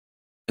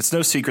It's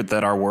no secret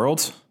that our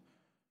world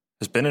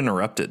has been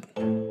interrupted.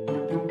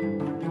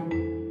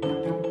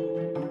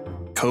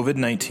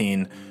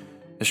 COVID-19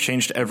 has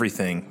changed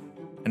everything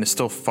and is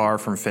still far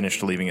from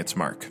finished leaving its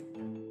mark.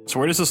 So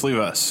where does this leave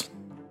us?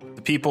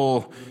 The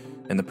people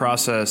and the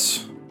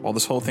process, while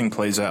this whole thing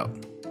plays out.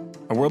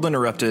 A World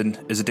Interrupted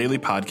is a daily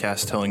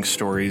podcast telling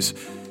stories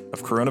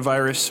of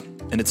coronavirus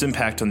and its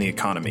impact on the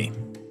economy.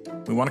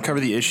 We want to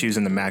cover the issues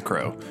in the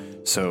macro,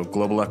 so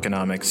global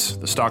economics,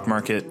 the stock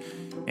market,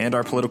 and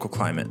our political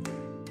climate.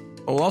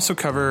 But we'll also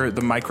cover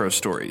the micro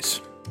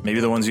stories, maybe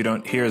the ones you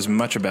don't hear as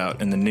much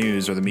about in the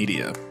news or the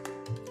media.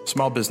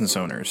 Small business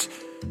owners,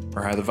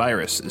 or how the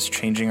virus is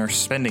changing our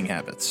spending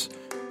habits,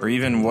 or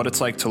even what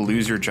it's like to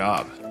lose your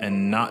job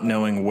and not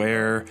knowing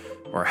where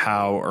or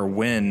how or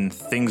when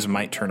things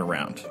might turn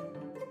around.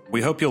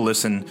 We hope you'll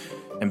listen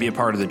and be a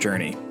part of the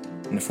journey.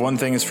 And if one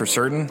thing is for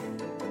certain,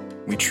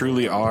 we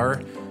truly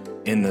are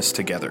in this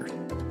together.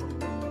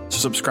 So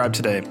subscribe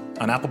today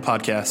on Apple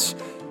Podcasts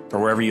or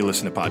wherever you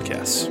listen to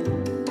podcasts.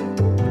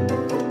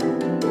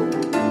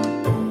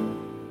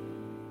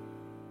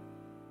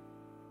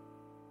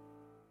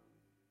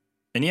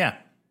 And yeah,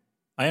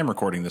 I am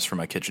recording this from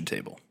my kitchen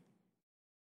table.